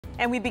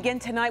And we begin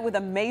tonight with a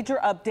major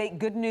update.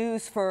 Good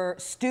news for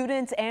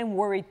students and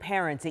worried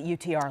parents at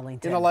UT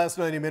Arlington. In the last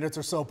 90 minutes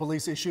or so,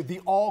 police issued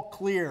the all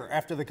clear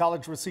after the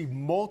college received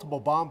multiple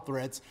bomb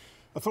threats.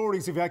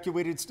 Authorities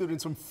evacuated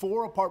students from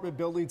 4 apartment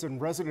buildings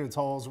and residence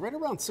halls right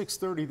around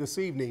 6:30 this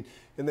evening,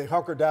 and they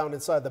hunkered down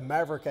inside the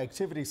Maverick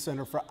Activity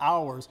Center for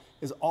hours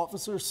as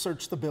officers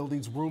searched the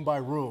buildings room by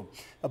room.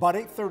 About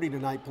 8:30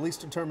 tonight, police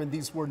determined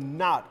these were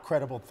not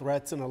credible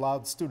threats and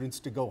allowed students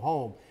to go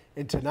home.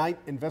 And tonight,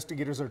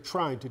 investigators are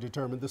trying to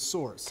determine the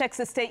source.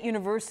 Texas State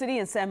University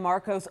in San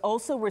Marcos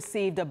also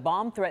received a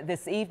bomb threat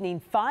this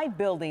evening. 5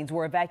 buildings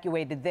were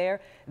evacuated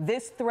there.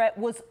 This threat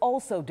was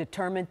also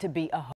determined to be a